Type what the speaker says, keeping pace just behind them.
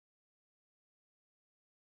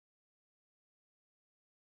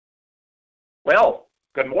Well,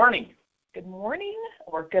 good morning. Good morning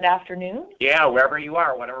or good afternoon. Yeah, wherever you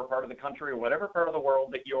are, whatever part of the country or whatever part of the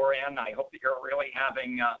world that you're in, I hope that you're really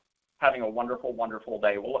having a wonderful, wonderful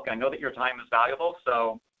day. Well, look, I know that your time is valuable,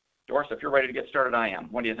 so Doris, if you're ready to get started, I am.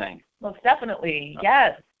 What do you think? Most definitely,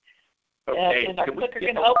 yes. Okay. Is our clicker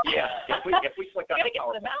going to open? Yeah, if we click on got to get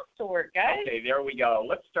the mouse to work, guys. Okay, there we go.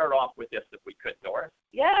 Let's start off with this if we could, Doris.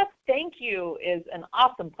 Yes, thank you is an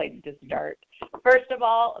awesome place to start. First of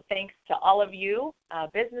all, thanks to all of you,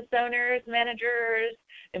 business owners, managers,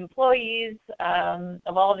 employees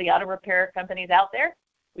of all of the auto repair companies out there.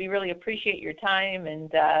 We really appreciate your time, and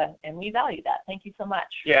we value that. Thank you so much.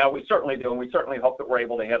 Yeah, we certainly do, and we certainly hope that we're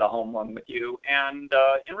able to hit a home run with you. And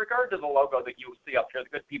in regard to the logo that you see up here, the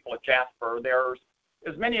good people at JASPER, there's,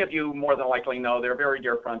 as many of you more than likely know, they're very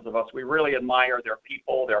dear friends of us. We really admire their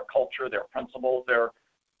people, their culture, their principles. They're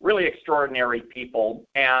really extraordinary people,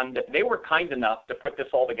 and they were kind enough to put this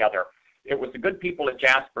all together. It was the good people at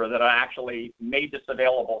JASPER that actually made this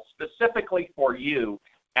available specifically for you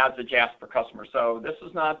as a JASPER customer. So this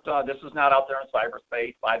is not out there in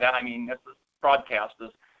cyberspace. By that I mean this broadcast is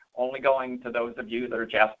only going to those of you that are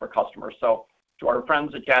JASPER customers. So to our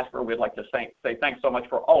friends at JASPER, we'd like to say thanks so much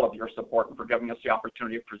for all of your support and for giving us the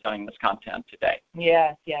opportunity of presenting this content today.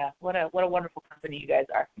 Yeah. What a wonderful company you guys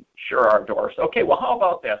are. Sure are, Doris. Okay, well, how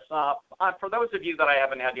about this? For those of you that I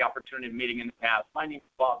haven't had the opportunity of meeting in the past, my name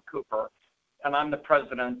is Bob Cooper, and I'm the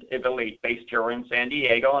president of Elite, based here in San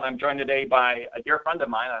Diego, and I'm joined today by a dear friend of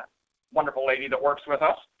mine, a wonderful lady that works with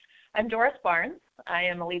us. I'm Doris Barnes. I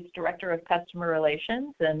am Elite's Director of Customer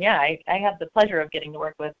Relations, and yeah, I have the pleasure of getting to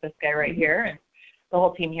work with this guy right here and the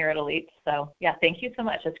whole team here at Elite. So yeah, thank you so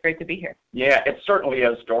much. It's great to be here. Yeah, it certainly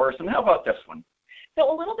is, Doris. And how about this one?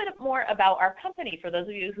 So a little bit more about our company for those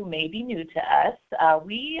of you who may be new to us.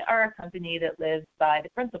 We are a company that lives by the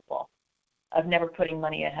principle of never putting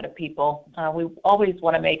money ahead of people. We always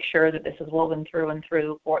want to make sure that this is woven through and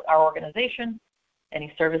through for our organization.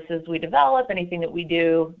 Any services we develop, anything that we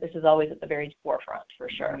do, this is always at the very forefront for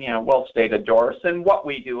sure. Yeah, well stated, Doris. And what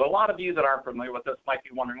we do, a lot of you that aren't familiar with this might be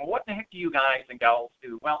wondering, well, what the heck do you guys and gals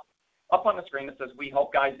do? Well, up on the screen it says, we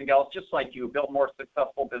help guys and gals just like you build more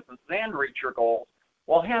successful businesses and reach your goals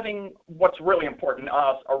while having what's really important to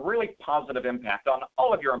us, a really positive impact on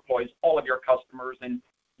all of your employees, all of your customers, and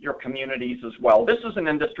your communities as well. This is an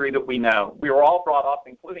industry that we know. We were all brought up,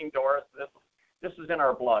 including Doris. This is in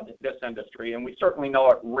our blood, this industry, and we certainly know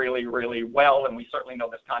it really, really well, and we certainly know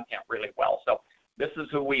this content really well. So this is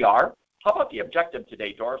who we are. How about the objective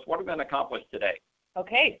today, Doris? What are we going to accomplish today?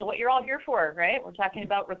 Okay, so what you're all here for, right? We're talking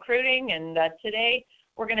about recruiting, and today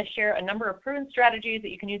we're going to share a number of proven strategies that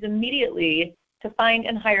you can use immediately to find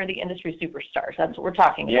and hire the industry superstars. That's what we're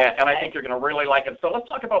talking about. Yeah, and I think you're going to really like it. So let's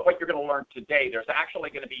talk about what you're going to learn today. There's actually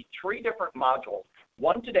going to be 3 different modules,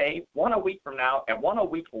 one today, one a week from now, and one a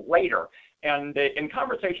week later. And in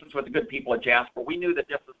conversations with the good people at JASPER, we knew that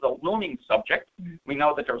this is a looming subject. We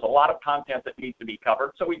know that there's a lot of content that needs to be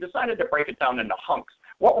covered, so we decided to break it down into hunks.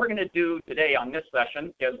 What we're going to do today on this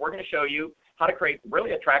session is we're going to show you how to create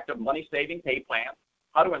really attractive money-saving pay plans,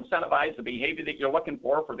 how to incentivize the behavior that you're looking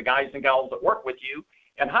for the guys and gals that work with you,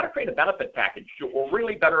 and how to create a benefit package that will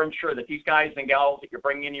really better ensure that these guys and gals that you're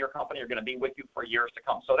bringing into your company are going to be with you for years to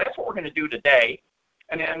come. So that's what we're going to do today.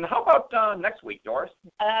 And then how about next week, Doris?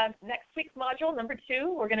 Next week's module, number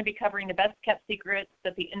 2, we're going to be covering the best kept secrets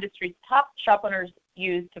that the industry's top shop owners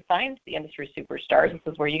use to find the industry superstars. This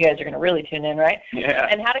is where you guys are going to really tune in, right? Yeah.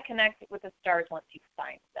 And how to connect with the stars once you've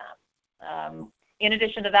signed them. In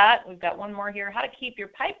addition to that, we've got one more here, how to keep your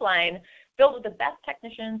pipeline filled with the best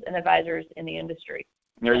technicians and advisors in the industry.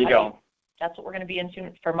 There you go. That's what we're going to be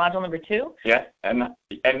into for module number 2. Yeah, and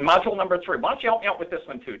module number 3. Why don't you help me out with this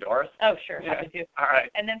one too, Doris? Oh, sure. Yeah. Happy to. All right.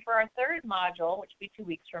 And then for our 3rd module, which will be 2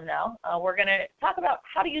 weeks from now, we're going to talk about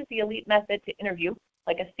how to use the Elite method to interview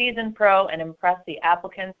like a seasoned pro and impress the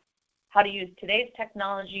applicants, how to use today's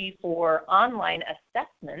technology for online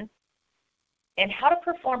assessments, and how to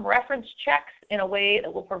perform reference checks in a way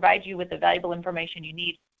that will provide you with the valuable information you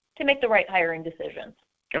need to make the right hiring decisions.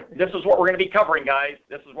 This is what we're going to be covering, guys.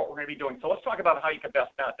 This is what we're going to be doing. So let's talk about how you can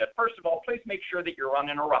best benefit. First of all, please make sure that you're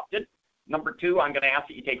uninterrupted. Number 2, I'm going to ask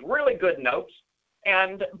that you take really good notes.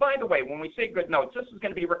 And by the way, when we say good notes, this is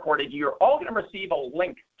going to be recorded. You're all going to receive a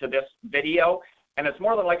link to this video, and it's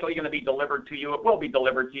more than likely going to be delivered to you. It will be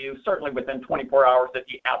delivered to you, certainly within 24 hours at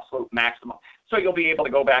the absolute maximum. So you'll be able to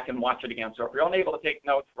go back and watch it again. So if you're unable to take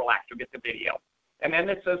notes, relax, you'll get the video. And then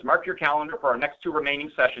it says mark your calendar for our next 2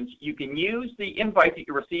 remaining sessions. You can use the invite that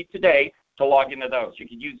you received today to log into those. You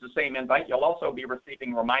can use the same invite. You'll also be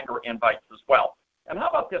receiving reminder invites as well. And how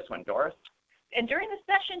about this one, Doris? And during the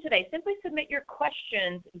session today, simply submit your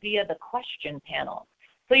questions via the question panel.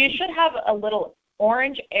 So you should have a little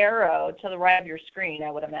orange arrow to the right of your screen,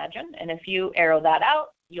 I would imagine. And if you arrow that out,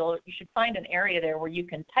 you should find an area there where you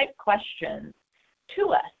can type questions to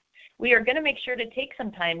us. We are going to make sure to take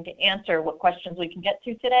some time to answer what questions we can get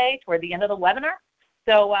to today toward the end of the webinar.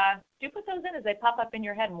 So do put those in as they pop up in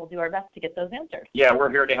your head, and we'll do our best to get those answered. Yeah, we're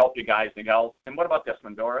here to help you guys and gals. And what about this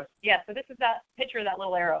one, Doris? Yeah, so this is that picture of that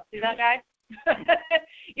little arrow. See that guy?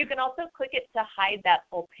 You can also click it to hide that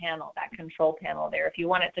full panel, that control panel there. If you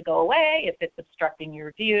want it to go away, if it's obstructing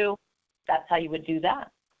your view, that's how you would do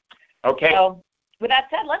that. Okay. So with that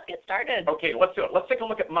said, let's get started. Okay, let's do it. Let's take a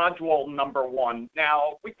look at module number 1.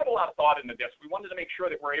 Now, we put a lot of thought into this. We wanted to make sure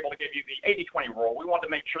that we're able to give you the 80-20 rule. We wanted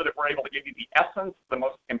to make sure that we're able to give you the essence, the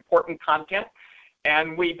most important content.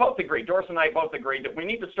 And we both agree, Doris and I both agree, that we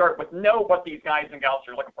need to start with know what these guys and gals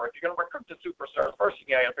are looking for. If you're going to recruit the superstars, first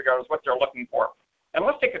you got to figure out is what they're looking for. And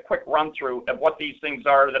let's take a quick run through of what these things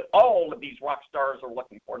are that all of these rock stars are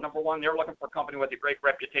looking for. Number 1, they're looking for a company with a great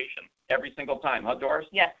reputation every single time, huh, Doris?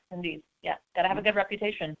 Yes, indeed. Yeah, got to have a good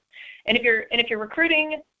reputation. And if you're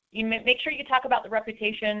recruiting, you make sure you talk about the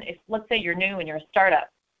reputation. If let's say you're new and you're a startup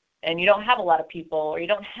and you don't have a lot of people or you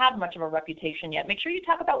don't have much of a reputation yet, make sure you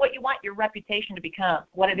talk about what you want your reputation to become,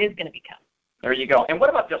 what it is going to become. There you go. And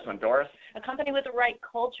what about this one, Doris? A company with the right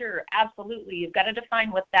culture, absolutely. You've got to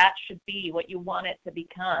define what that should be, what you want it to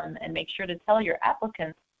become, and make sure to tell your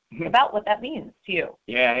applicants about what that means to you.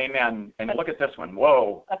 Yeah, amen. And look at this one.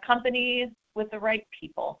 Whoa. A company with the right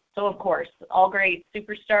people. So, of course, all great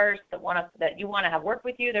superstars that you want to have work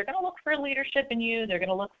with you, they're going to look for leadership in you. They're going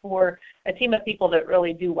to look for a team of people that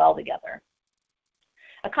really do well together.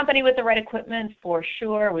 A company with the right equipment, for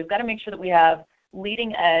sure. We've got to make sure that we have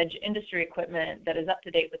leading edge industry equipment that is up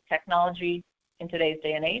to date with technology in today's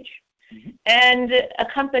day and age. And a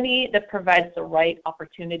company that provides the right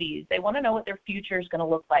opportunities. They want to know what their future is going to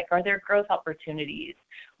look like. Are there growth opportunities?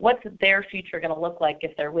 What's their future going to look like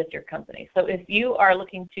if they're with your company? So if you are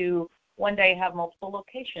looking to one day have multiple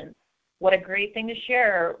locations, what a great thing to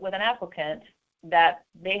share with an applicant that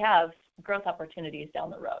they have growth opportunities down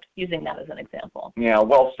the road, using that as an example. Yeah,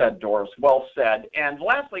 well said, Doris. Well said. And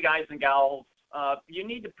lastly, guys and gals, you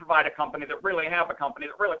need to provide a company that really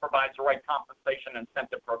provides the right compensation and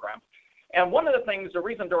incentive programs. And one of the things, the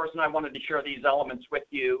reason Doris and I wanted to share these elements with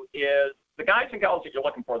you is the guys and gals that you're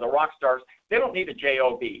looking for, the rock stars, they don't need a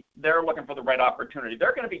job. They're looking for the right opportunity.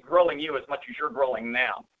 They're going to be grilling you as much as you're grilling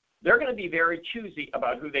them. They're going to be very choosy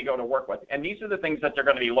about who they go to work with. And these are the things that they're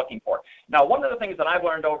going to be looking for. Now, one of the things that I've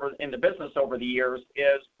learned over in the business over the years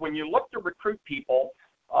is when you look to recruit people,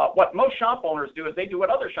 what most shop owners do is they do what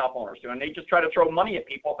other shop owners do, and they just try to throw money at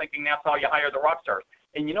people thinking that's how you hire the rock stars.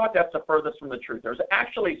 And you know what? That's the furthest from the truth. There's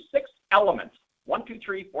actually 6 elements, 1, 2,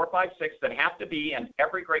 3, 4, 5, 6, that have to be in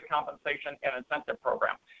every great compensation and incentive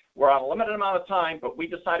program. We're on a limited amount of time, but we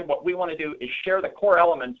decided what we want to do is share the core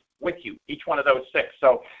elements with you, each one of those 6.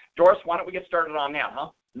 So, Doris, why don't we get started on that, huh?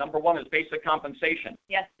 Number 1 is basic compensation.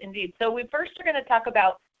 Yes, indeed. So we first are going to talk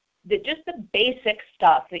about just the basic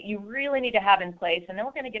stuff that you really need to have in place, and then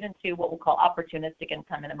we're going to get into what we'll call opportunistic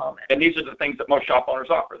income in a moment. And these are the things that most shop owners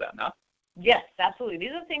offer then, huh? Yes, absolutely.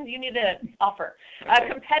 These are the things you need to offer. Okay.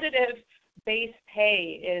 Competitive base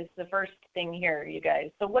pay is the first thing here, you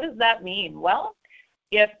guys. So what does that mean? Well,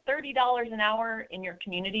 if $30 an hour in your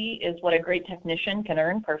community is what a great technician can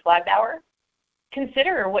earn per flagged hour,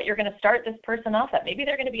 consider what you're going to start this person off at. Maybe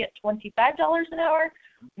they're going to be at $25 an hour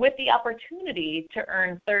with the opportunity to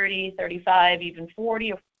earn 30, 35, even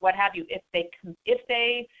 40, or what have you, if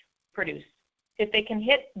they produce, if they can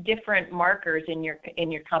hit different markers in your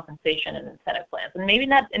compensation and incentive plans. And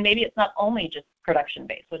maybe it's not only just production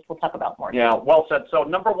based, which we'll talk about more. Yeah, well said. So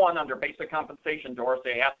number 1 under basic compensation, Doris,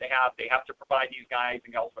 they have to provide these guys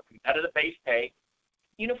and gals with competitive base pay.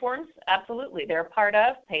 Uniforms, absolutely. They're a part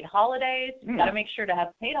of paid holidays. You've got to make sure to have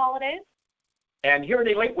paid holidays. And here at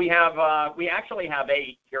Elite, we actually have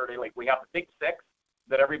 8 here at Elite. We have the Big 6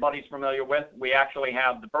 that everybody's familiar with. We actually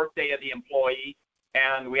have the birthday of the employee,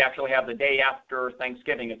 and we actually have the day after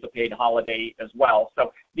Thanksgiving as a paid holiday as well.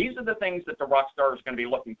 So these are the things that the rock star is going to be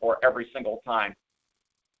looking for every single time.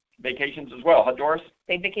 Vacations as well, huh, Doris?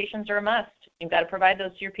 Paid vacations are a must. You've got to provide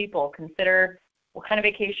those to your people. Consider what kind of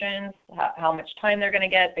vacations, how much time they're going to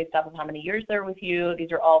get based off of how many years they're with you.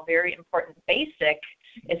 These are all very important, basic,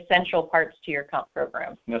 essential parts to your comp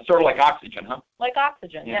program. And it's sort of like oxygen, huh? Like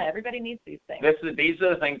oxygen, yeah. Everybody needs these things. These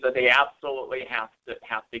are the things that they absolutely have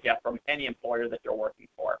to get from any employer that they're working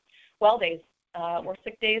for. Well days, or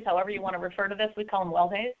sick days, however you want to refer to this, we call them well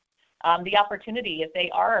days. the opportunity, if they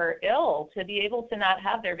are ill, to be able to not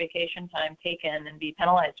have their vacation time taken and be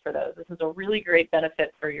penalized for those. This is a really great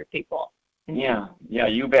benefit for your people. Yeah,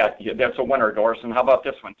 you bet. That's a winner, Doris. And how about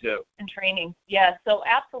this one, too? And training. Yeah, so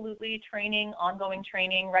absolutely training, ongoing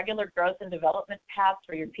training, regular growth and development paths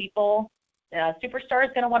for your people. Superstar is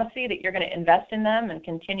going to want to see that you're going to invest in them and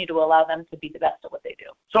continue to allow them to be the best at what they do.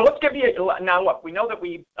 So let's give you, now look, we know that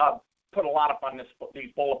we put a lot up on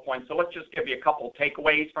these bullet points, so let's just give you a couple of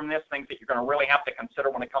takeaways from this, things that you're going to really have to consider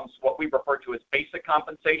when it comes to what we refer to as basic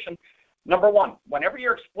compensation. Number one, whenever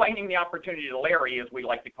you're explaining the opportunity to Larry, as we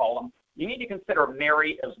like to call him, you need to consider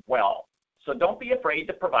Mary as well. So don't be afraid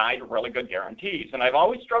to provide really good guarantees. And I've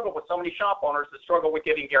always struggled with so many shop owners that struggle with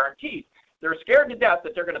giving guarantees. They're scared to death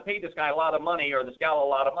that they're going to pay this guy a lot of money or this gal a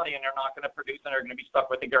lot of money and they're not going to produce and they're going to be stuck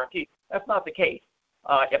with the guarantee. That's not the case.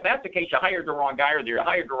 If that's the case, you hired the wrong guy or you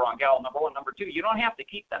hired the wrong gal, number one. Number two, you don't have to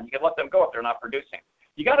keep them. You can let them go if they're not producing.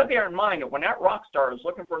 You got to bear in mind that when that rock star is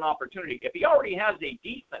looking for an opportunity, if he already has a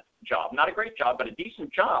decent job, not a great job, but a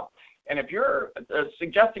decent job, and if you're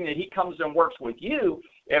suggesting that he comes and works with you,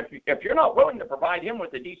 if you're not willing to provide him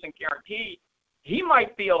with a decent guarantee, he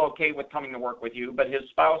might feel okay with coming to work with you, but his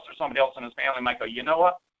spouse or somebody else in his family might go, you know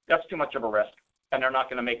what, that's too much of a risk, and they're not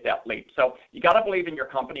going to make that leap. So you got to believe in your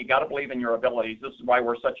company. You got to believe in your abilities. This is why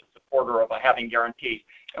we're such a supporter of having guarantees.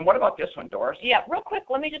 And what about this one, Doris? Yeah, real quick,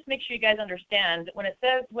 let me just make sure you guys understand. When it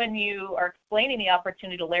says when you are explaining the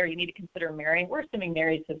opportunity to Larry, you need to consider Mary. We're assuming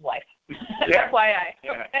Mary's his wife. Yeah. FYI.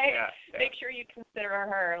 Yeah, okay? yeah. Make sure you consider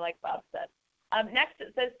her, like Bob said. Next,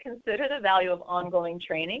 it says consider the value of ongoing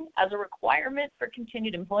training as a requirement for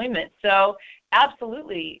continued employment. So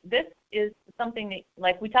absolutely, this is something that,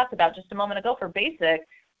 like we talked about just a moment ago for basic,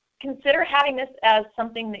 consider having this as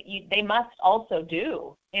something that they must also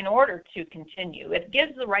do in order to continue. It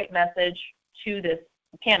gives the right message to this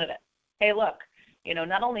candidate. Hey, look,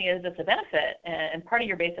 not only is this a benefit and part of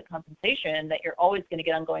your basic compensation that you're always going to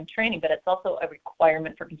get ongoing training, but it's also a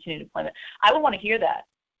requirement for continued employment. I would want to hear that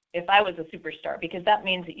if I was a superstar, because that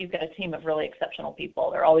means that you've got a team of really exceptional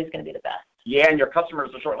people. They're always going to be the best. Yeah, and your customers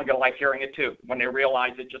are certainly going to like hearing it too, when they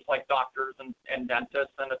realize that just like doctors and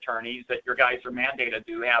dentists and attorneys, that your guys are mandated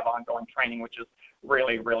to have ongoing training, which is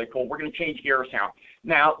really, really cool. We're going to change gears now.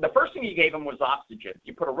 Now, the first thing you gave them was oxygen.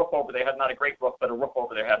 You put a roof over their head, not a great roof, but a roof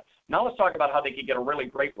over their head. Now let's talk about how they could get a really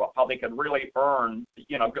great roof, how they could really earn,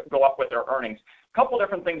 go up with their earnings. A couple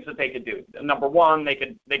different things that they could do. Number one, they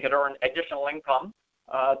could earn additional income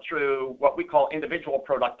through what we call individual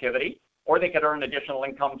productivity, or they could earn additional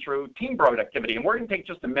income through team productivity. And we're going to take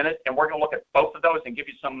just a minute, and we're going to look at both of those and give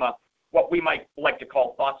you some what we might like to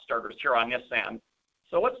call thought starters here on this end.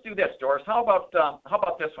 So let's do this, Doris. How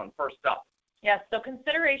about this one first up? Yes, so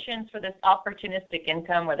considerations for this opportunistic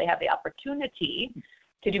income, where they have the opportunity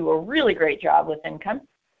to do a really great job with income.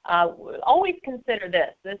 Always consider this.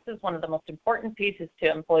 This is one of the most important pieces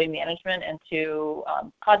to employee management and to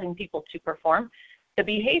causing people to perform. The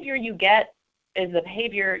behavior you get is the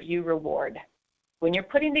behavior you reward. When you're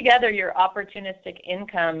putting together your opportunistic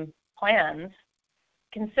income plans,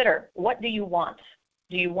 consider, what do you want?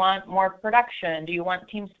 Do you want more production? Do you want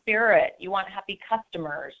team spirit? You want happy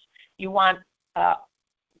customers? You want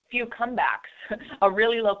few comebacks, a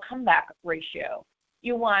really low comeback ratio?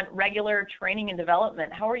 You want regular training and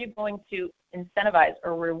development? How are you going to incentivize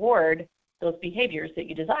or reward those behaviors that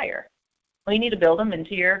you desire? Well, you need to build them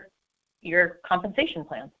into your compensation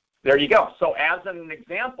plan. There you go. So as an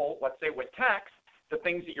example, let's say with tax, the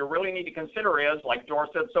things that you really need to consider is, like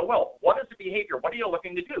Doris said so well, what is the behavior? What are you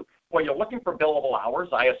looking to do? Well, you're looking for billable hours,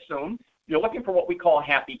 I assume. You're looking for what we call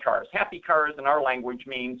happy cars. Happy cars in our language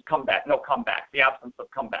means comeback, no comeback, the absence of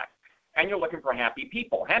comeback. And you're looking for happy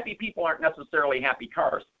people. Happy people aren't necessarily happy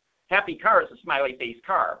cars. Happy car is a smiley face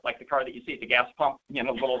car, like the car that you see at the gas pump,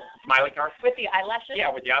 little smiley car. With the eyelashes?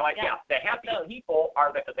 Yeah, with the eyelashes. Yeah. The happy people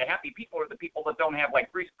are the happy people are the people that don't have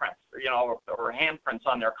like grease prints or handprints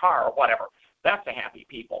on their car or whatever. That's the happy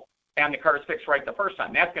people. And the car is fixed right the first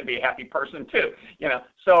time. That's going to be a happy person too.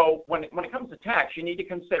 So when it comes to tax, you need to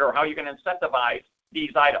consider how you're going to incentivize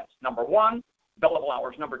these items. Number one, billable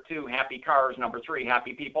hours. Number two, happy cars. Number three,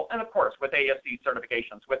 happy people. And of course, with ASC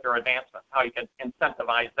certifications, with their advancements, how you can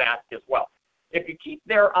incentivize that as well. If you keep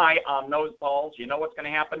their eye on those balls, you know what's going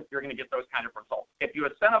to happen. You're going to get those kind of results. If you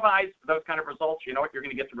incentivize those kind of results, you know what, you're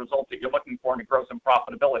going to get the results that you're looking for in the growth and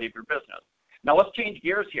profitability of your business. Now let's change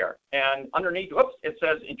gears here. And underneath, it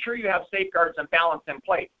says, ensure you have safeguards and balance in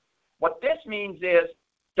place. What this means is,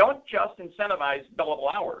 don't just incentivize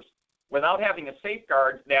billable hours without having a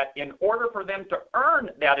safeguard that in order for them to earn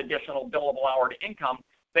that additional billable hour to income,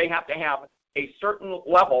 they have to have a certain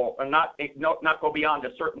level and not go beyond a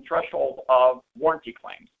certain threshold of warranty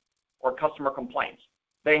claims. or customer complaints.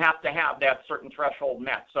 They have to have that certain threshold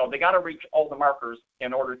met. So they got to reach all the markers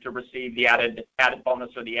in order to receive the added bonus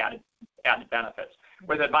or the added benefits.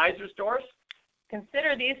 With advisors, Doris?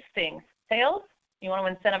 Consider these things. Sales, you want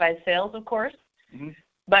to incentivize sales, of course,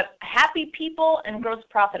 but happy people and gross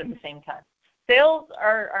profit at the same time. Sales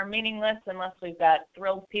are meaningless unless we've got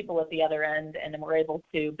thrilled people at the other end and we're able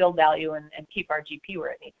to build value and keep our GP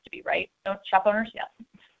where it needs to be, right? Don't shop owners? Yes.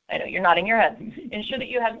 I know, you're nodding your head. Ensure that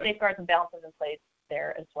you have safeguards and balances in place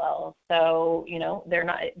there as well. So, you know,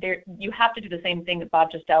 you have to do the same thing that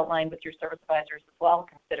Bob just outlined with your service advisors as well,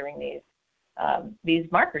 considering these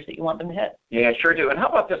markers that you want them to hit. Yeah, sure do. And how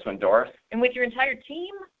about this one, Doris? And with your entire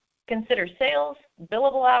team, consider sales,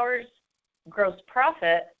 billable hours, gross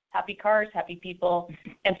profit, happy cars, happy people,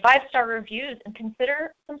 and 5-star reviews, and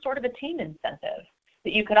consider some sort of a team incentive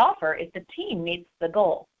that you could offer if the team meets the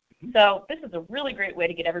goal. So this is a really great way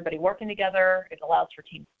to get everybody working together. It allows for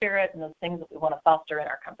team spirit and those things that we want to foster in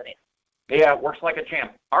our companies. Yeah, it works like a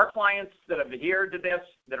champ. Our clients that have adhered to this,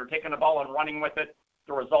 that are taking the ball and running with it,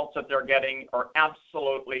 the results that they're getting are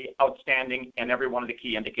absolutely outstanding in every one of the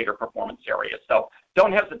key indicator performance areas. So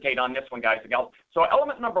don't hesitate on this one, guys and gals. So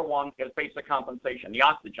element number 1 is basic compensation, the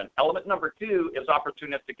oxygen. Element number 2 is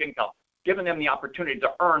opportunistic income, giving them the opportunity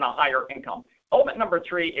to earn a higher income. Element number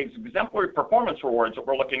 3 is exemplary performance rewards that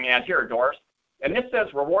we're looking at here, Doris. And this says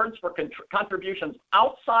rewards for contributions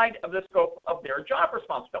outside of the scope of their job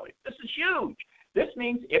responsibilities. This is huge. This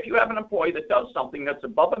means if you have an employee that does something that's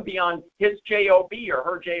above and beyond his JOB or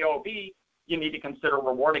her JOB, you need to consider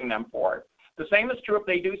rewarding them for it. The same is true if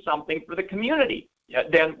they do something for the community.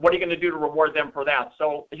 Then what are you going to do to reward them for that?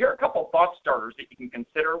 So here are a couple of thought starters that you can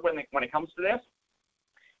consider when it comes to this.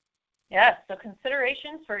 Yes, so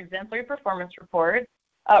considerations for exemplary performance rewards,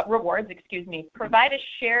 provide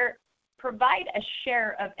a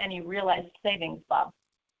share of any realized savings, Bob.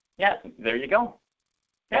 Yes. There you go.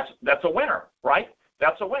 That's a winner, right?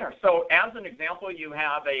 That's a winner. So as an example, you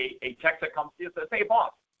have a tech that comes to you and says, hey,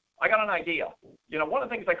 boss, I got an idea. You know, one of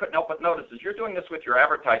the things I couldn't help but notice is you're doing this with your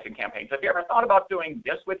advertising campaigns. Have you ever thought about doing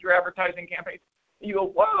this with your advertising campaigns? You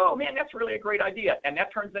go, whoa, man, that's really a great idea. And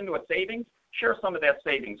that turns into a savings. Share some of that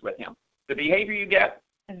savings with him. The behavior you get,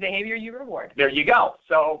 the behavior you reward. There you go.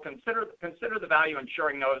 So consider the value in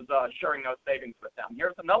sharing those savings with them.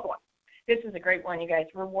 Here's another one. This is a great one, you guys.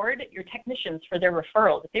 Reward your technicians for their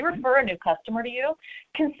referrals. If they refer a new customer to you,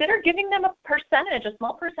 consider giving them a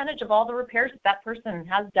small percentage of all the repairs that person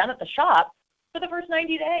has done at the shop for the first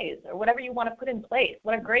 90 days or whatever you want to put in place.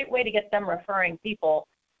 What a great way to get them referring people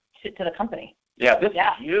to the company. Yeah, this is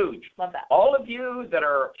huge. Love that. All of you that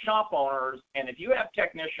are shop owners, and if you have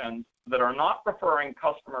technicians that are not referring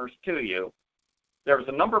customers to you, there's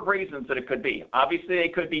a number of reasons that it could be. Obviously, they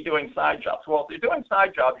could be doing side jobs. Well, if they're doing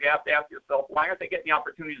side jobs, you have to ask yourself, why aren't they getting the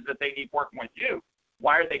opportunities that they need working with you?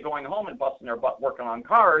 Why are they going home and busting their butt working on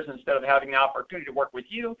cars instead of having the opportunity to work with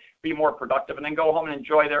you, be more productive, and then go home and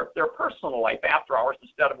enjoy their personal life after hours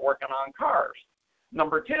instead of working on cars?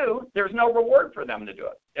 Number 2, there's no reward for them to do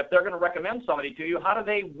it. If they're going to recommend somebody to you, how do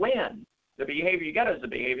they win? The behavior you get is the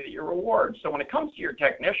behavior that you reward. So when it comes to your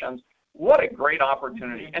technicians, what a great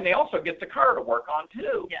opportunity. And they also get the car to work on,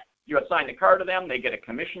 too. Yeah. You assign the car to them. They get a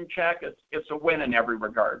commission check. It's a win in every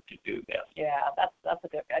regard to do this. Yeah, that's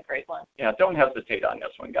a great one. Yeah, don't hesitate on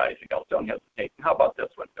this one, guys. Don't hesitate. How about this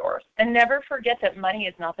one, Doris? And never forget that money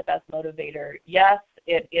is not the best motivator. Yes,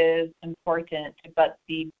 it is important, but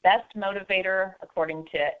the best motivator, according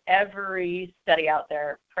to every study out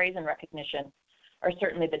there, praise and recognition are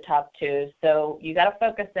certainly the top 2. So you got to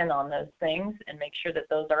focus in on those things and make sure that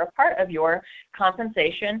those are a part of your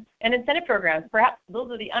compensation and incentive programs. Perhaps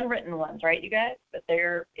those are the unwritten ones, right, you guys? But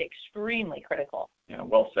they're extremely critical. Yeah,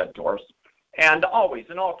 well said, Doris. And always,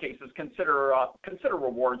 in all cases, consider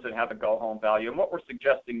rewards that have a go-home value. And what we're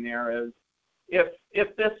suggesting there is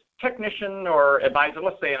if this technician or advisor,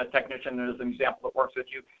 let's say a technician is an example that works with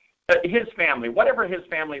you, his family, whatever his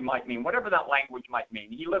family might mean, whatever that language might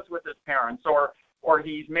mean, he lives with his parents or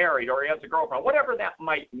he's married or he has a girlfriend, whatever that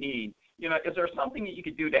might mean, you know, is there something that you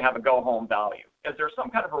could do to have a go-home value? Is there some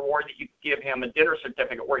kind of reward that you could give him, a dinner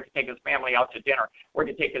certificate where he could take his family out to dinner, or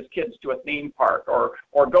he could take his kids to a theme park or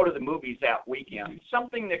go to the movies that weekend?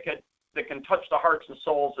 Something that can touch the hearts and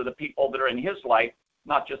souls of the people that are in his life,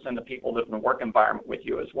 not just in the people that are in the work environment with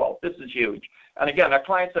you as well. This is huge. And again, our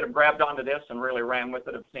clients that have grabbed onto this and really ran with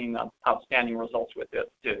it have seen outstanding results with this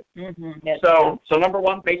too. Mm-hmm. Yes. So number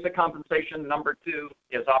 1, basic compensation. Number 2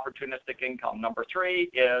 is opportunistic income. Number 3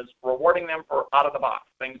 is rewarding them for out of the box,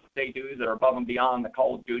 things that they do that are above and beyond the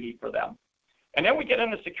call of duty for them. And then we get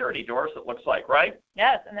into security, Doris, it looks like, right?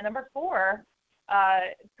 Yes, and then number 4,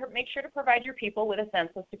 make sure to provide your people with a sense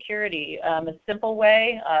of security. A simple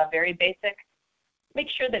way, very basic. Make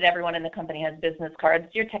sure that everyone in the company has business cards,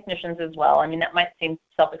 your technicians as well. I mean, that might seem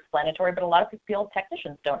self-explanatory, but a lot of people,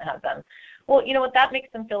 technicians, don't have them. Well, you know what, that makes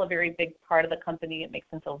them feel a very big part of the company. It makes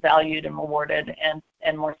them feel valued and rewarded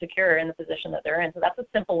and more secure in the position that they're in. So that's a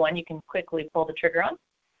simple one you can quickly pull the trigger on.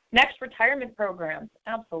 Next, retirement programs.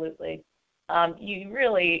 Absolutely. You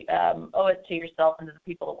really owe it to yourself and to the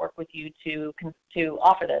people that work with you to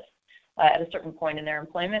offer this at a certain point in their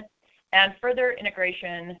employment. And further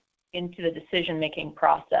integration into the decision-making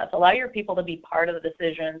process. Allow your people to be part of the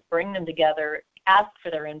decisions, bring them together, ask for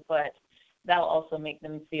their input. That'll also make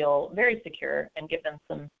them feel very secure and give them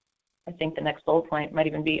some, I think the next bullet point might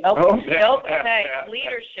even be,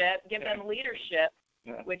 leadership, give them leadership,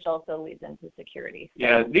 which also leads into security.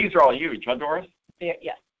 Yeah, these are all huge, huh, Doris?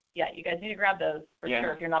 Yes. Yeah, you guys need to grab those for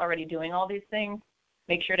sure. If you're not already doing all these things,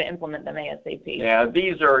 make sure to implement them ASAP. Yeah,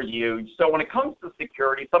 these are huge. So when it comes to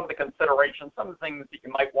security, some of the considerations, some of the things that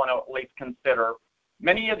you might want to at least consider,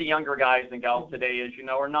 many of the younger guys and gals today, as you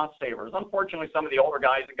know, are not savers. Unfortunately, some of the older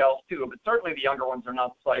guys and gals too, but certainly the younger ones are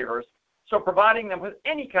not savers. So providing them with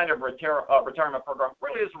any kind of retirement program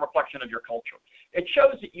really is a reflection of your culture. It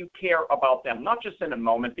shows that you care about them, not just in a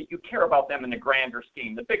moment, but you care about them in the grander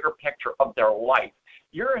scheme, the bigger picture of their life.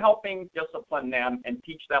 You're helping discipline them and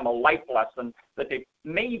teach them a life lesson that they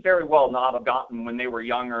may very well not have gotten when they were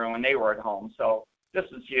younger and when they were at home. So this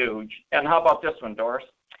is huge. And how about this one, Doris?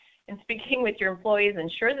 And speaking with your employees,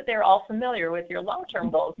 ensure that they're all familiar with your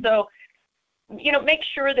long-term goals. So, you know, make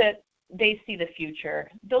sure that they see the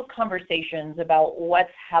future, those conversations about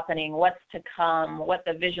what's happening, what's to come, what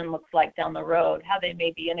the vision looks like down the road, how they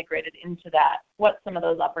may be integrated into that, what some of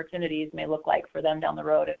those opportunities may look like for them down the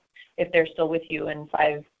road if they're still with you in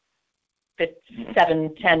 5,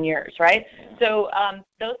 7, 10 years, right? So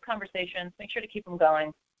those conversations, make sure to keep them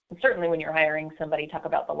going. And certainly when you're hiring somebody, talk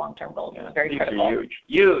about the long-term goals. It's very critical. These are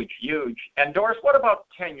huge, huge. And Doris, what about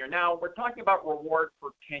tenure? Now, we're talking about reward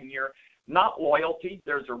for tenure, not loyalty.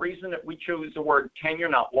 There's a reason that we choose the word tenure,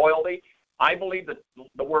 not loyalty. I believe that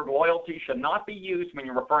the word loyalty should not be used when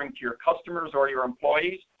you're referring to your customers or your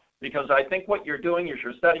employees, because I think what you're doing is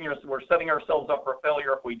we're setting ourselves up for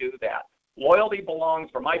failure if we do that. Loyalty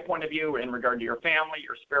belongs, from my point of view, in regard to your family,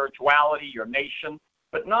 your spirituality, your nation,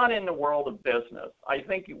 but not in the world of business. I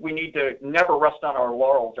think we need to never rest on our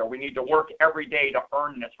laurels, or we need to work every day to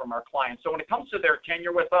earn this from our clients. So when it comes to their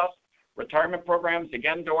tenure with us, retirement programs,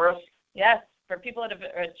 again, Doris? Yes, for people that have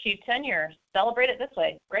achieved tenure, celebrate it this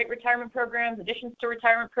way. Great retirement programs, additions to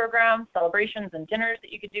retirement programs, celebrations and dinners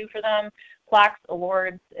that you could do for them, plaques,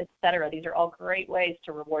 awards, etc. These are all great ways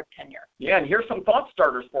to reward tenure. Yeah, and here's some thought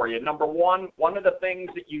starters for you. Number one of the things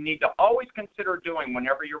that you need to always consider doing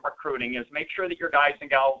whenever you're recruiting is make sure that your guys and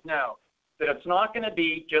gals know that it's not going to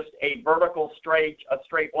be just a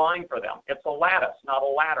straight line for them. It's a lattice, not a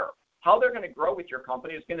ladder. How they're going to grow with your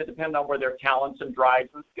company is going to depend on where their talents and drives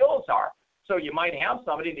and skills are. So you might have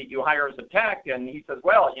somebody that you hire as a tech, and he says,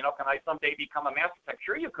 well, you know, can I someday become a master tech?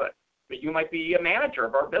 Sure you could. But you might be a manager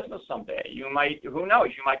of our business someday. You might, who knows,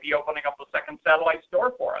 you might be opening up a second satellite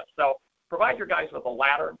store for us. So provide your guys with a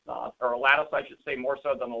ladder, or a lattice, I should say, more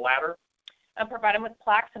so than a ladder. Provide them with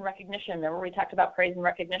plaques and recognition. Remember we talked about praise and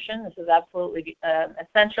recognition? This is absolutely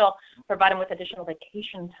essential. Provide them with additional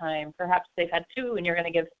vacation time. Perhaps they've had 2 and you're going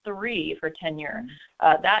to give 3 for tenure.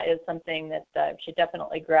 That is something that you should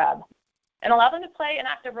definitely grab. And allow them to play an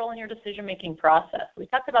active role in your decision-making process. We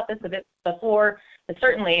talked about this a bit before, but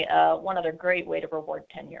certainly one other great way to reward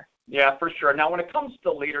tenure. Yeah, for sure. Now, when it comes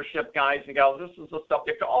to leadership, guys and gals, this is a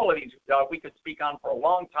subject all of these we could speak on for a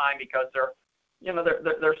long time because they're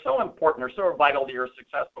so important, they're so vital to your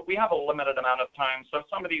success, but we have a limited amount of time, so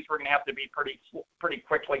some of these we're going to have to be pretty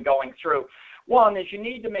quickly going through. One is you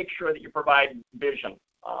need to make sure that you provide vision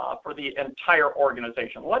for the entire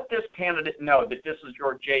organization. Let this candidate know that this is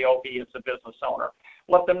your job as a business owner.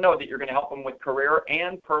 Let them know that you're going to help them with career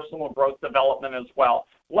and personal growth development as well.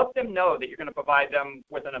 Let them know that you're going to provide them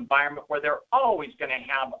with an environment where they're always going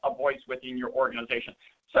to have a voice within your organization.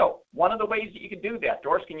 So one of the ways that you can do that,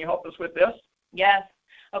 Doris, can you help us with this? Yes.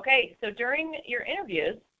 Okay, so during your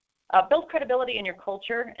interviews, build credibility in your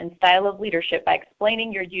culture and style of leadership by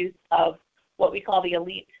explaining your use of what we call the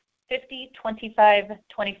elite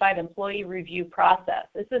 50-25-25 employee review process.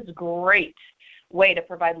 This is a great way to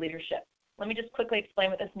provide leadership. Let me just quickly explain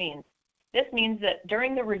what this means. This means that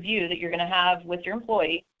during the review that you're going to have with your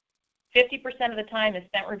employee, 50% of the time is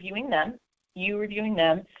spent reviewing them, you reviewing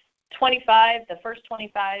them. The first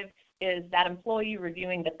 25 is that employee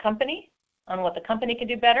reviewing the company on what the company can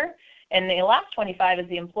do better, and the last 25 is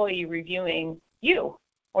the employee reviewing you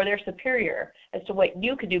or their superior as to what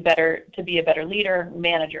you could do better to be a better leader,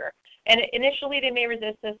 manager. And initially they may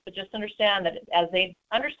resist this, but just understand that as they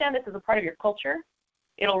understand this as a part of your culture,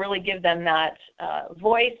 it'll really give them that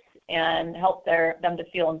voice and help them to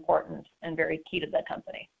feel important and very key to the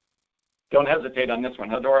company. Don't hesitate on this one,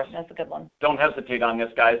 huh, Doris? That's a good one. Don't hesitate on this,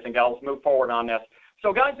 guys and gals. Move forward on this.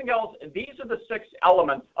 So, guys and gals, these are the 6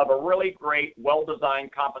 elements of a really great,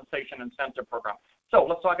 well-designed compensation incentive program. So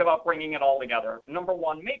let's talk about bringing it all together. Number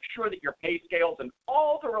 1, make sure that your pay scales and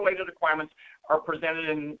all the related requirements are presented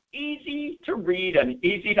in an easy-to-read and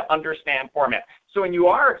easy-to-understand format. So when you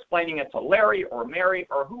are explaining it to Larry or Mary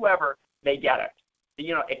or whoever, they get it.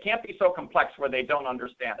 You know, it can't be so complex where they don't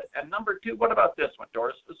understand it. And number 2, what about this one,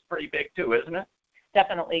 Doris? This is pretty big too, isn't it?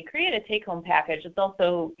 Definitely. Create a take-home package. It's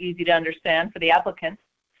also easy to understand for the applicants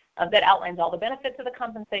that outlines all the benefits of the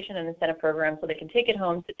compensation and incentive program so they can take it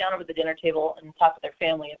home, sit down over the dinner table, and talk with their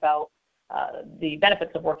family about the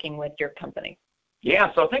benefits of working with your company.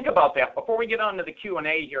 Yeah, so think about that. Before we get on to the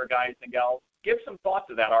Q&A here, guys and gals, give some thought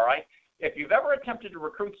to that, all right? If you've ever attempted to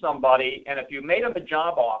recruit somebody and if you made them a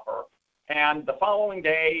job offer and the following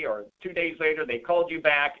day or 2 days later they called you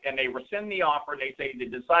back and they rescind the offer, they say they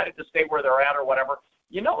decided to stay where they're at or whatever,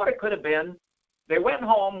 you know what it could have been? They went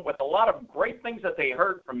home with a lot of great things that they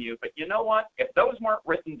heard from you, but you know what? If those weren't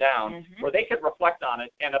written down, where they could reflect on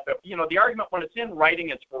it, and if it, you know, the argument when it's in writing,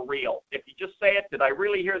 it's for real. If you just say it, did I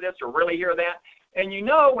really hear this or really hear that? And you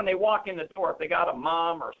know when they walk in the door, if they got a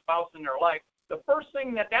mom or a spouse in their life, the first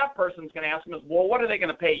thing that person's going to ask them is, well, what are they going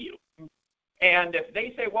to pay you? And if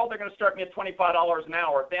they say, well, they're going to start me at $25 an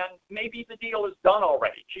hour, then maybe the deal is done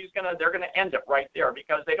already. They're going to end it right there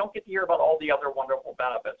because they don't get to hear about all the other wonderful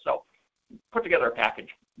benefits. So put together a package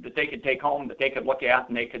that they could take home, that they could look at,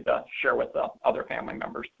 and they could share with other family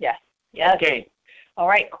members. Yes. Yes. Okay. All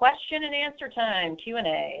right. Question and answer time,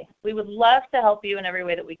 Q&A. We would love to help you in every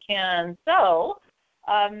way that we can. So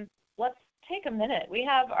let's take a minute. We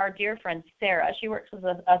have our dear friend Sarah. She works with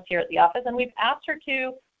us here at the office, and we've asked her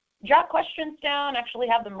to jot questions down, actually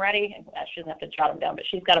have them ready. She doesn't have to jot them down, but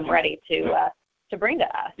she's got them ready to bring to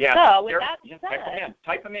us. Yeah. So with that said,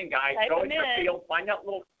 type them in, guys. Go into the field, find that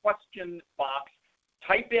little question box,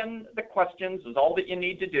 type in the questions is all that you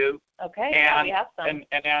need to do. Okay. And, we have some.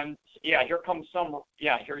 And then, yeah, here comes some.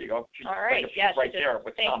 Yeah, here you go. All right. Yeah, right there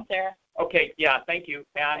with thanks, some. Sarah. Okay. Yeah. Thank you.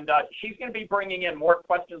 And she's going to be bringing in more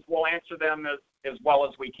questions. We'll answer them as well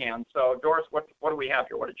as we can. So, Doris, what do we have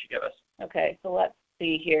here? What did she give us? Okay. So let's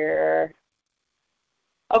see here.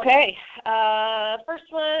 Okay.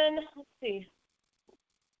 First one. Let's see.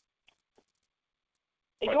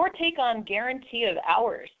 Your take on guarantee of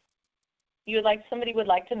hours. Somebody would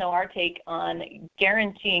like to know our take on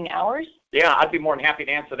guaranteeing hours? Yeah, I'd be more than happy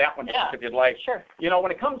to answer that one if you'd like. Sure. You know,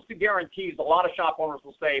 when it comes to guarantees, a lot of shop owners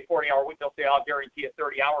will say 40-hour week. They'll say, I'll guarantee it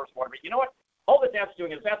 30 hours or whatever. You know what? All that's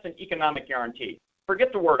doing is that's an economic guarantee.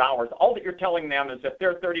 Forget the word hours. All that you're telling them is if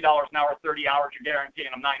they're $30 an hour, 30 hours, you're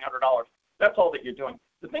guaranteeing them $900. That's all that you're doing.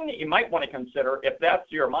 The thing that you might want to consider, if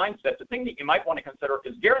that's your mindset, the thing that you might want to consider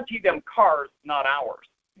is guarantee them cars, not hours.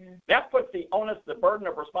 That puts the onus, the burden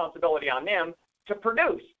of responsibility on them to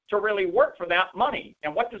produce, to really work for that money.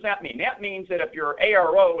 And what does that mean? That means that if your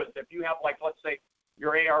ARO is, if you have, like, let's say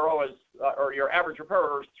your ARO is, or your average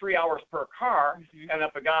repairer is 3 hours per car, and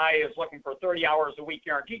if a guy is looking for 30 hours a week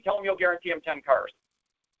guarantee, tell him you'll guarantee him 10 cars.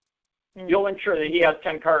 You'll ensure that he has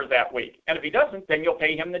 10 cars that week. And if he doesn't, then you'll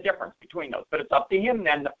pay him the difference between those. But it's up to him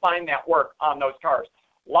then to find that work on those cars.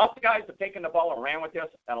 Lots of guys have taken the ball and ran with this,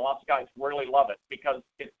 and lots of guys really love it because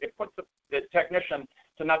it puts the technician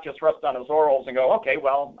to not just rest on his laurels and go, okay,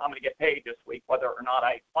 well, I'm going to get paid this week whether or not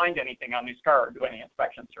I find anything on this car or do any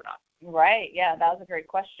inspections or not. Right. Yeah, that was a great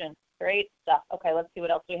question. Great stuff. Okay, let's see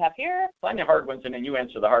what else we have here. Find the hard ones, and then you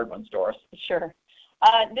answer the hard ones, Doris. Sure.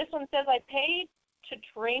 This one says, I paid to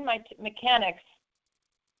train my mechanics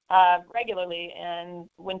regularly, and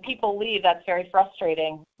when people leave, that's very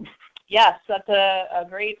frustrating. Yes, that's a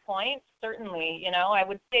great point. Certainly, I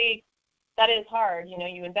would say that is hard.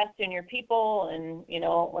 You invest in your people, and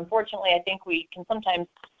unfortunately, I think we can sometimes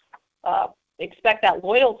expect that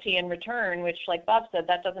loyalty in return, which, like Bob said,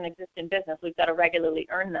 that doesn't exist in business. We've got to regularly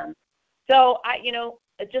earn them. So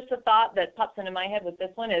just a thought that pops into my head with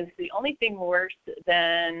this one is the only thing worse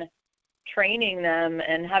than training them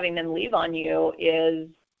and having them leave on you is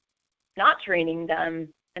not training them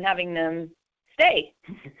and having them stay,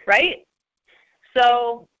 right?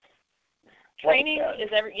 So training is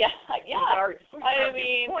every, I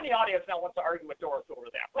mean, who in the audience now wants to argue with Doris over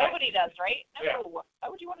that? Right? Nobody does, right? No. Why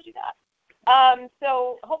would you want to do that?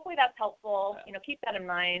 So hopefully that's helpful. Keep that in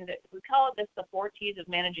mind. We call it the 4 T's of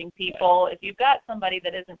managing people. If you've got somebody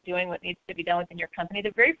that isn't doing what needs to be done within your company,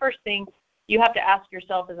 the very first thing you have to ask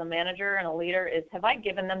yourself as a manager and a leader is, have I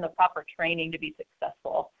given them the proper training to be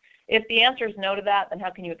successful? If the answer is no to that, then how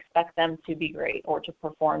can you expect them to be great or to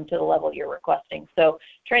perform to the level you're requesting? So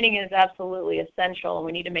training is absolutely essential, and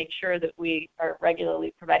we need to make sure that we are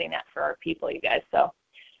regularly providing that for our people, you guys. So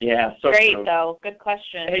yeah, so great, true. though. Good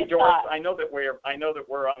question. Hey, Good Doris, thought. I know that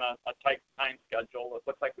we're on a tight time schedule. It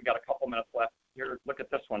looks like we got a couple minutes left. Here, look at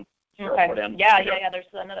this one. Okay. Put in. Yeah. There's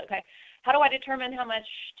another. Okay. How do I determine how much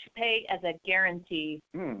to pay as a guarantee?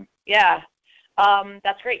 Yeah.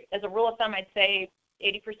 That's great. As a rule of thumb, I'd say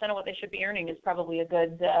 80% of what they should be earning is probably a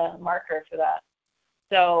good marker for that.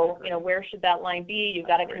 So, where should that line be? You've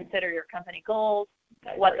got to consider your company goals,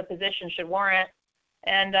 what the position should warrant.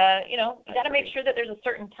 And, you got to make sure that there's a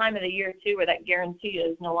certain time of the year, too, where that guarantee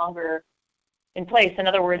is no longer in place. In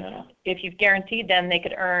other words, if you've guaranteed them they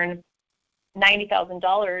could earn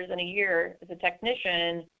 $90,000 in a year as a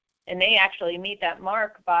technician, and they actually meet that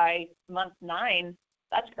mark by month 9,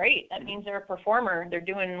 that's great. That means they're a performer. They're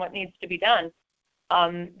doing what needs to be done.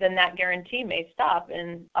 Then that guarantee may stop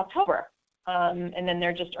in October. And then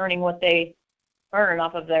they're just earning what they earn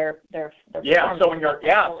off of their so when you're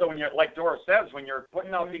like Doris says, when you're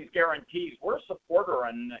putting out these guarantees, we're a supporter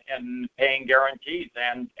in paying guarantees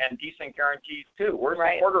and decent guarantees too. We're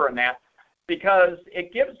a supporter in that because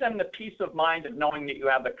it gives them the peace of mind of knowing that you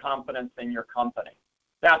have the confidence in your company.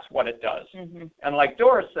 That's what it does. And like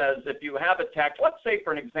Doris says, if you have a tech, let's say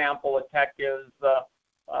for an example, a tech is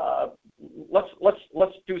let's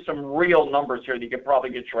do some real numbers here that you could probably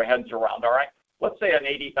get your heads around. All right. Let's say an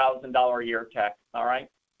 $80,000 a year tech, all right,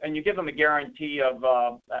 and you give them a guarantee of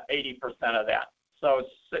 80% of that, so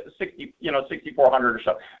 6,400 or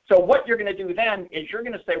so. So what you're going to do then is you're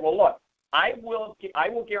going to say, well, look, I will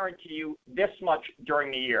guarantee you this much during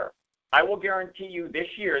the year. I will guarantee you this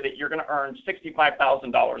year that you're going to earn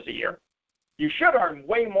 $65,000 a year. You should earn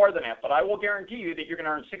way more than that, but I will guarantee you that you're going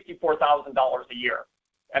to earn $64,000 a year,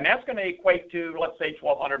 and that's going to equate to, let's say,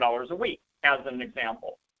 $1,200 a week, as an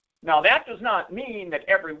example. Now, that does not mean that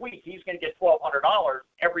every week he's going to get $1,200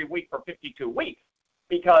 every week for 52 weeks,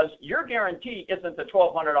 because your guarantee isn't the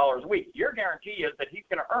 $1,200 a week. Your guarantee is that he's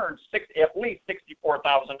going to earn at least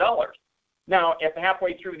 $64,000. Now, if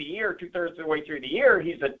halfway through the year, 2/3 of the way through the year,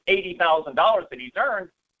 he's at $80,000 that he's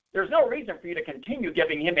earned, there's no reason for you to continue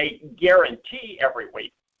giving him a guarantee every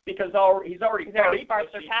week, because he's already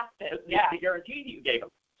surpassed it. The guarantee you gave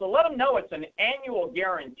him. So let them know it's an annual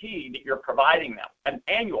guarantee that you're providing them. An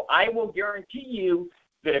annual. I will guarantee you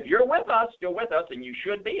that if you're with us, and you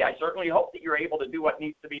should be. I certainly hope that you're able to do what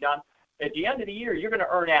needs to be done. At the end of the year, you're going to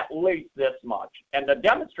earn at least this much. And to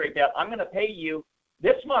demonstrate that, I'm going to pay you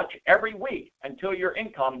this much every week until your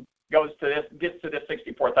income gets to this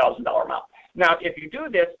 $64,000 amount. Now, if you do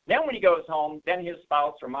this, then when he goes home, then his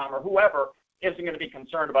spouse or mom or whoever isn't going to be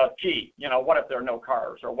concerned about, what if there are no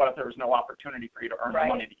cars, or what if there's no opportunity for you to earn the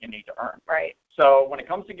money that you need to earn. Right. So when it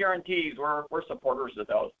comes to guarantees, we're supporters of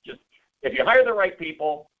those. Just if you hire the right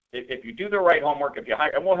people, if you do the right homework,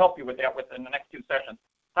 and we'll help you with that within the next 2 sessions,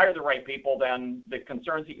 hire the right people, then the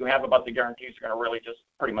concerns that you have about the guarantees are going to really just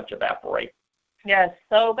pretty much evaporate. Yes.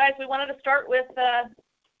 So, guys, we wanted to start with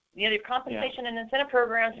your compensation and incentive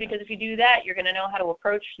programs, because if you do that, you're going to know how to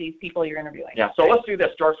approach these people you're interviewing. Yeah, so let's do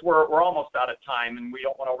this, Doris. We're almost out of time, and we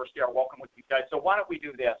don't want to overstay our welcome with you guys. So why don't we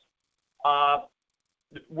do this?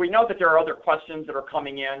 We know that there are other questions that are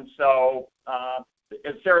coming in, so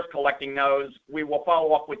as Sarah's collecting those, we will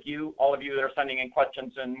follow up with you, all of you that are sending in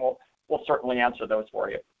questions, and we'll certainly answer those for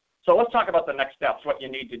you. So let's talk about the next steps, what you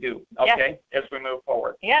need to do, okay, as we move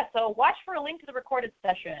forward. Yeah, so watch for a link to the recorded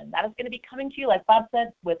session. That is going to be coming to you, like Bob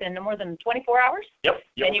said, within more than 24 hours. Yep.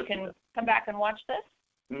 And you can come back and watch this.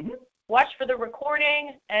 Watch for the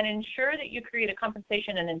recording and ensure that you create a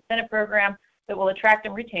compensation and incentive program that will attract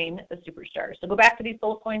and retain the superstars. So go back to these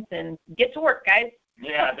bullet points and get to work, guys.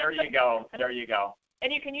 Yeah, there you go. There you go.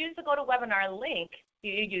 And you can use the GoToWebinar link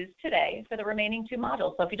you used today for the remaining 2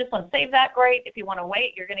 modules. So if you just want to save that, great. If you want to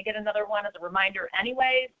wait, you're going to get another one as a reminder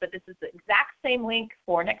anyways, but this is the exact same link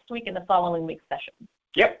for next week and the following week's session.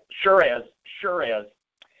 Yep, sure is. Sure is.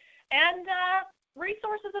 And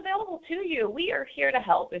resources available to you. We are here to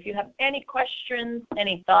help. If you have any questions,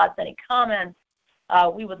 any thoughts, any comments,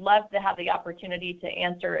 we would love to have the opportunity to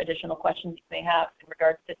answer additional questions you may have in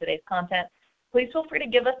regards to today's content. Please feel free to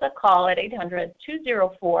give us a call at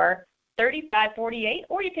 800-204-3548,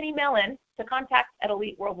 or you can email in to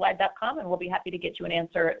contact@eliteworldwide.com, and we'll be happy to get you an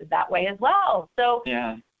answer that way as well. So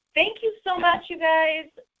thank you so much, you guys.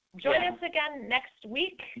 Join us again next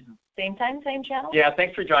week, Same time, same channel? Yeah,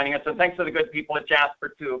 thanks for joining us, and thanks to the good people at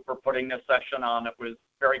JASPER, too, for putting this session on. It was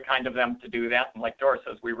very kind of them to do that. And like Dora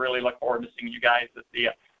says, we really look forward to seeing you guys at the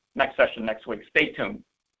next session next week. Stay tuned.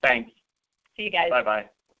 Thanks. See you guys. Bye-bye.